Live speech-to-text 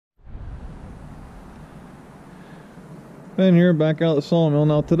In here, back out of the sawmill.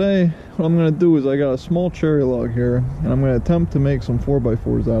 Now today, what I'm going to do is I got a small cherry log here, and I'm going to attempt to make some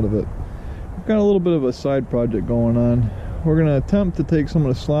 4x4s out of it. I've got a little bit of a side project going on. We're going to attempt to take some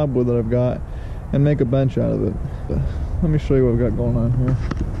of the slab wood that I've got and make a bench out of it. Let me show you what I've got going on here.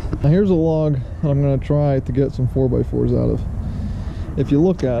 Now here's a log that I'm going to try to get some 4x4s out of. If you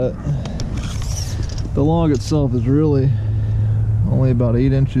look at it, the log itself is really only about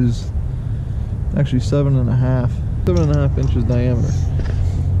 8 inches, actually 7.5 inches diameter.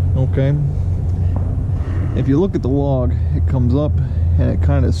 Okay, if you look at the log, it comes up and it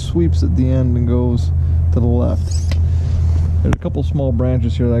kind of sweeps at the end and goes to the left. There's a couple small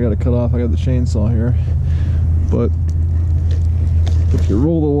branches here that I got to cut off. I got the chainsaw here, but if you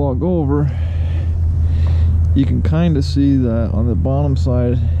roll the log over, you can kind of see that on the bottom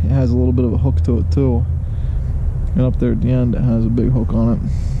side it has a little bit of a hook to it too, and up there at the end it has a big hook on it.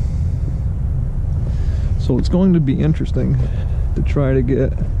 So it's going to be interesting to try to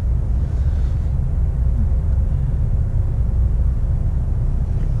get a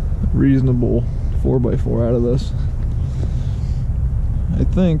reasonable 4x4 out of this. I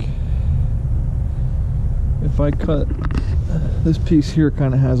think if I cut this piece here,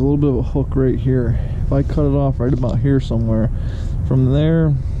 kind of has a little bit of a hook right here. If I cut it off right about here somewhere, from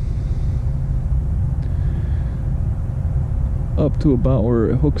there up to about where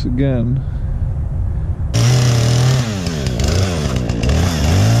it hooks again,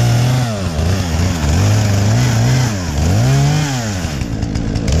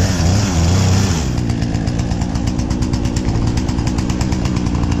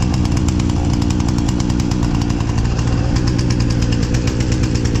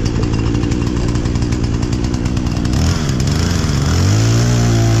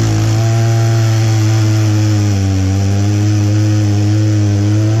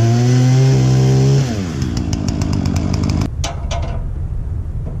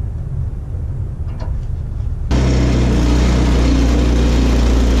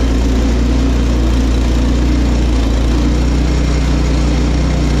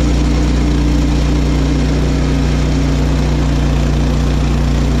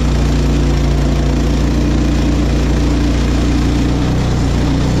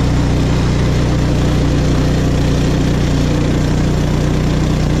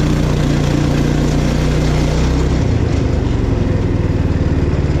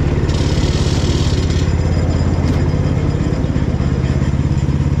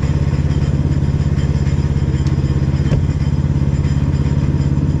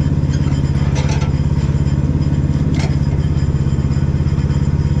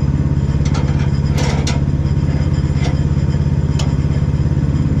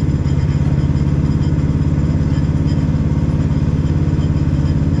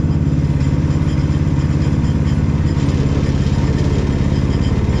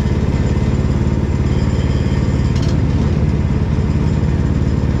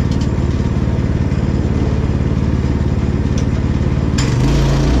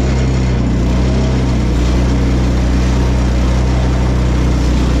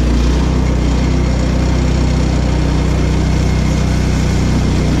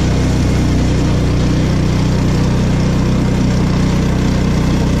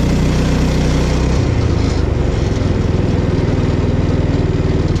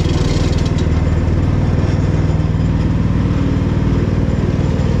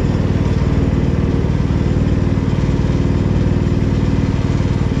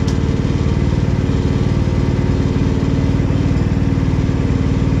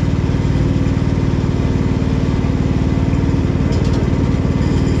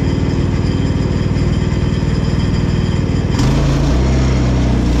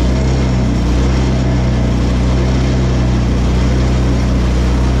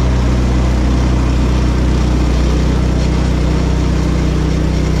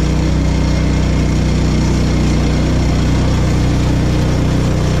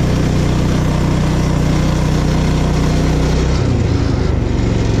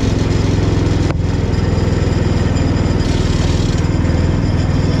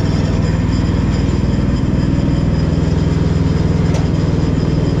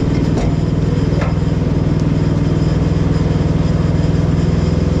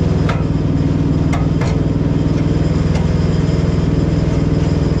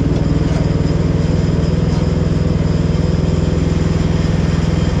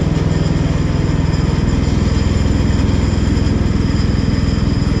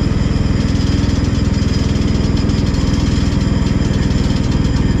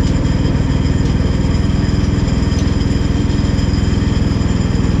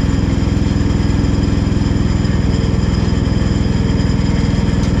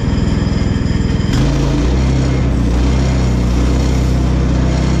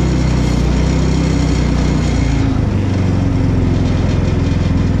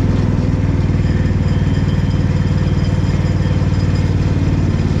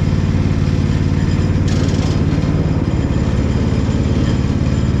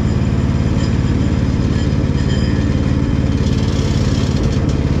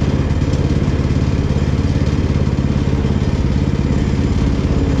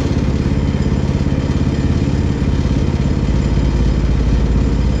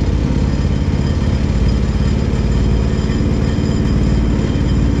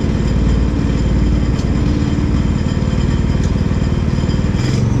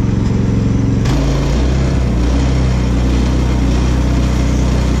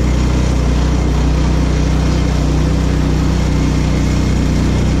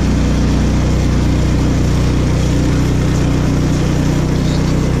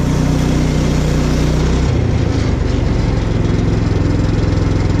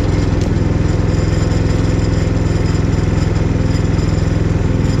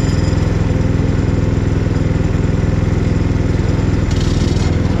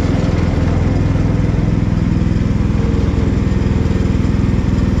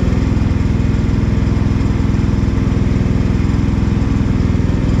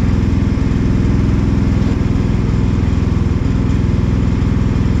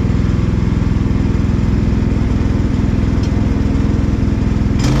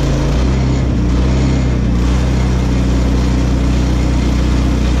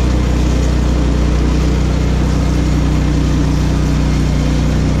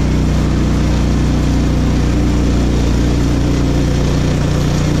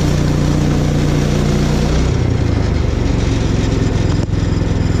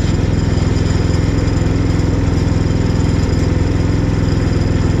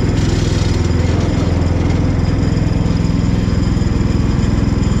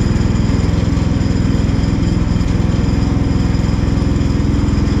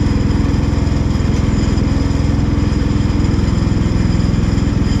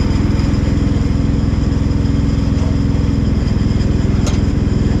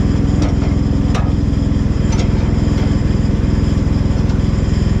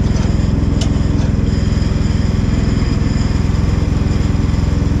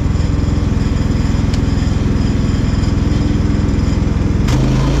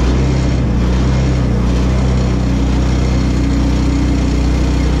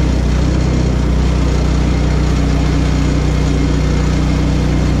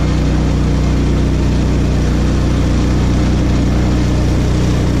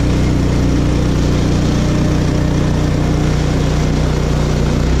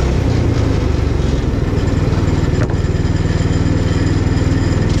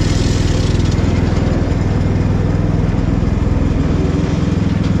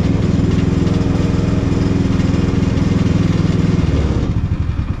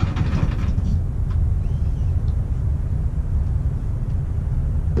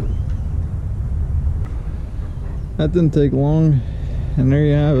 That didn't take long, and there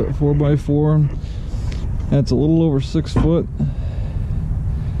you have it, 4x4. That's a little over 6 foot,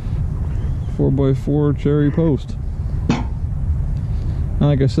 4x4 cherry post. Now,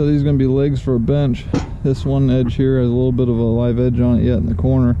 like I said, these are going to be legs for a bench. This one edge here has a little bit of a live edge on it yet in the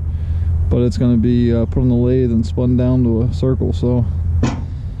corner, but it's going to be put on the lathe and spun down to a circle, so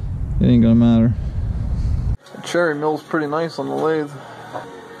it ain't going to matter. The cherry mill's pretty nice on the lathe.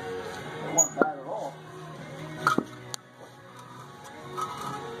 It wasn't bad at all.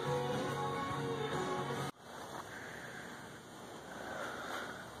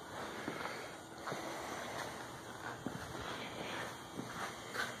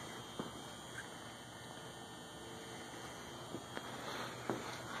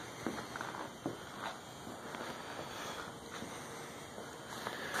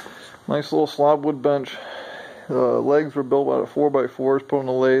 Nice little slab wood bench. The legs were built out of 4x4s, put on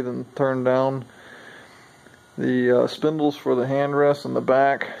the lathe and turned down. The spindles for the hand rests in the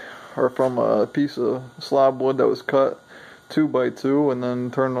back are from a piece of slab wood that was cut 2x2 and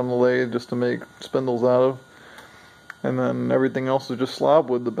then turned on the lathe just to make spindles out of. And then everything else is just slab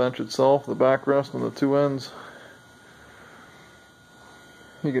wood, the bench itself, the backrest, and the two ends.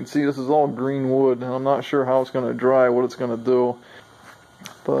 You can see this is all green wood, and I'm not sure how it's going to dry, what it's going to do.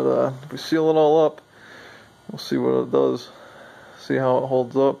 But if we seal it all up, we'll see what it does, see how it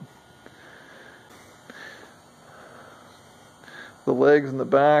holds up. The legs and the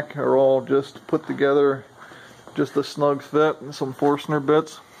back are all just put together, just a snug fit, and some Forstner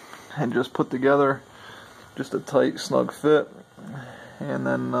bits, and just put together, just a tight snug fit, and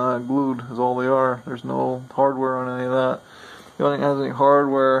then glued is all they are. There's no hardware on any of that. The only thing that has any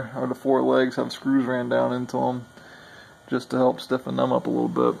hardware are the 4 legs have screws ran down into them, just to help stiffen them up a little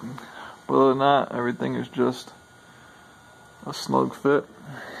bit. But other than that, everything is just a snug fit,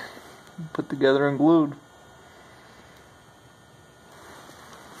 put together and glued.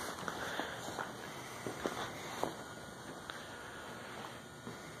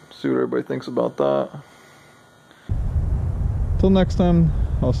 See what everybody thinks about that. Till next time,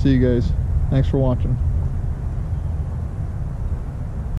 I'll see you guys. Thanks for watching.